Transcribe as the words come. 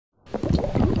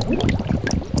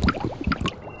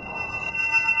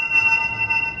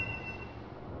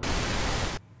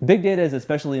Big data is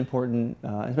especially important,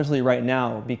 especially right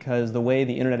now, because the way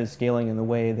the internet is scaling and the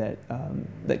way that,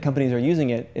 that companies are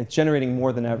using it, it's generating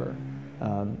more than ever.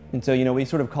 And so, we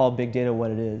sort of call big data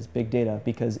what it is, big data,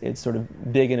 because it's sort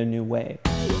of big in a new way.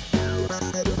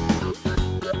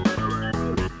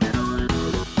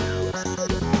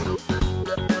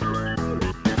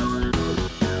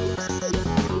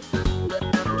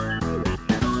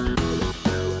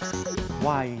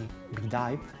 Why Big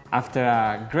Dive? After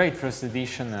a great first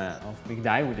edition of Big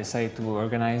Dive, we decided to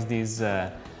organize this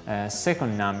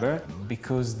second number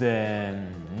because the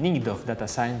need of data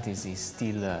scientists is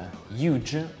still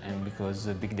huge, and because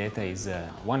big data is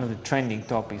one of the trending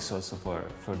topics also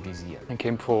for this year. I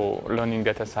came for learning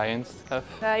data science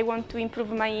stuff. I want to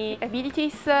improve my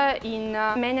abilities in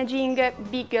managing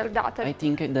bigger data. I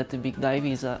think that the Big Dive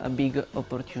is a big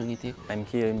opportunity. I'm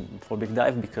here for Big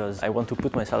Dive because I want to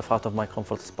put myself out of my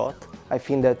comfort spot. I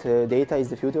think that data is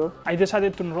the future. I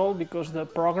decided to enroll because the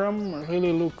program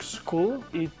really looks cool.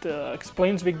 It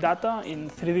explains big data in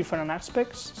 3 different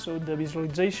aspects, so the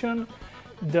visualization,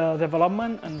 the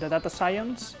development and the data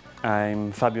science.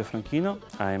 I'm Fabio Franchino.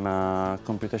 I'm a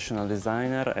computational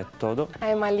designer at Todo.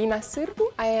 I'm Alina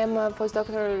Sârbu. I am a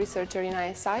postdoctoral researcher in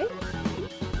ISI.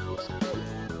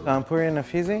 I'm Torino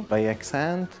by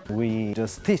Axant. We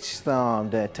just teach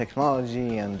the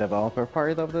technology and developer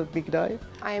part of the Big Dive.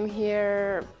 I am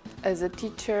here as a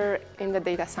teacher in the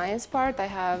data science part. I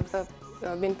have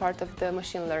been part of the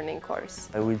machine learning course.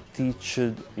 I will teach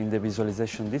in the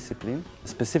visualization discipline.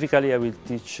 Specifically, I will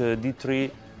teach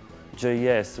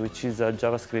D3.js, which is a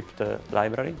JavaScript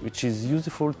library, which is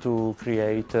useful to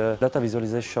create data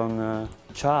visualization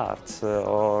charts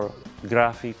or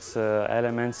graphics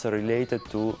elements related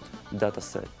to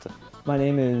dataset. My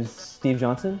name is Steve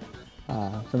Johnson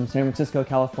from San Francisco,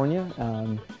 California,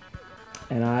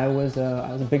 and I was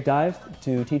a Big Dive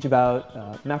to teach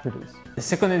about MapReduce. The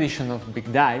second edition of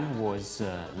Big Dive was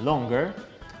longer,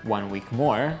 1 week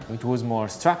more. It was more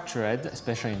structured,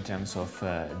 especially in terms of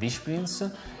disciplines,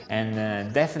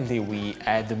 and definitely we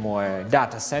add more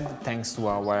dataset thanks to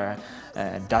our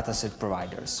dataset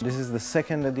providers. This is the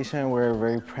second edition. We're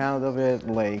very proud of it.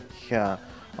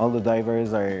 All the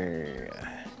divers are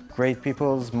great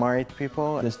people, smart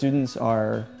people. The students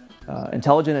are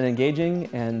intelligent and engaging,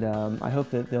 and I hope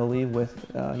that they'll leave with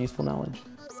useful knowledge.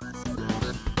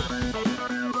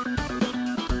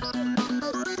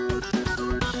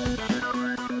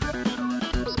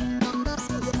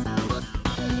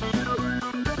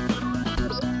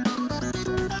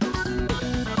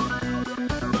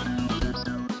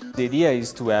 The idea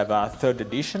is to have a third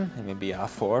edition, and maybe a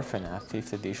fourth and a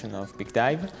fifth edition of Big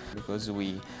Dive, because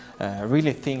we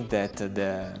really think that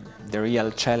the real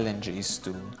challenge is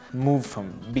to move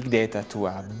from big data to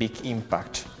a big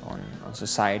impact on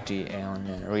society and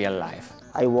on real life.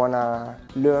 I want to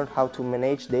learn how to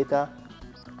manage data,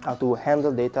 how to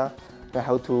handle data, and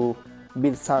how to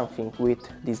build something with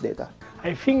this data.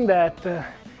 I think that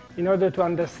in order to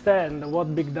understand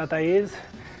what big data is,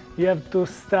 you have to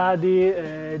study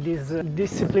this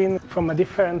discipline from a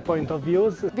different point of view.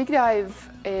 Big Dive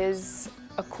is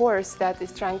a course that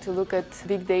is trying to look at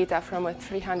big data from a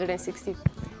 360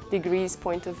 degrees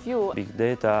point of view. Big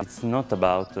data, it's not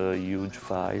about huge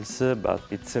files, but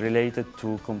it's related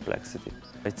to complexity.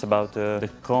 It's about the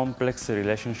complex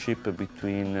relationship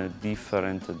between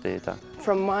different data.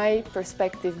 From my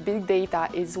perspective, big data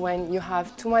is when you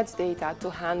have too much data to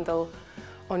handle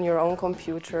on your own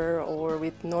computer or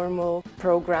with normal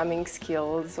programming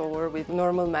skills or with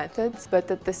normal methods. But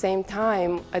at the same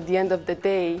time, at the end of the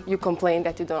day, you complain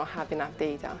that you don't have enough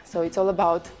data. So it's all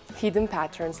about hidden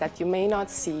patterns that you may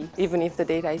not see, even if the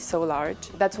data is so large.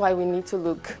 That's why we need to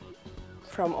look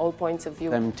from all points of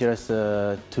view. I'm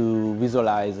interested to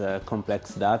visualize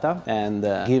complex data and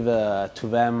give to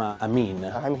them a mean.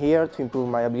 I'm here to improve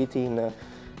my ability in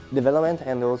development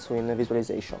and also in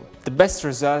visualization. The best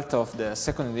result of the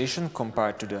second edition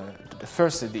compared to the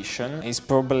first edition is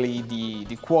probably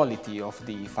the quality of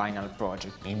the final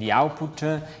project. In the output,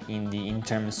 in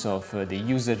terms of the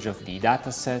usage of the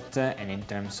dataset, and in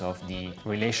terms of the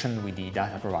relation with the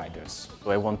data providers.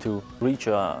 I want to reach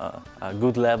a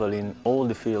good level in all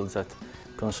the fields that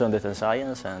concern data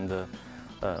science, and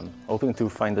hoping to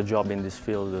find a job in this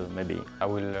field maybe. I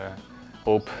will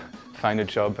hope find a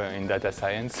job in data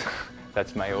science.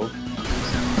 That's my hope.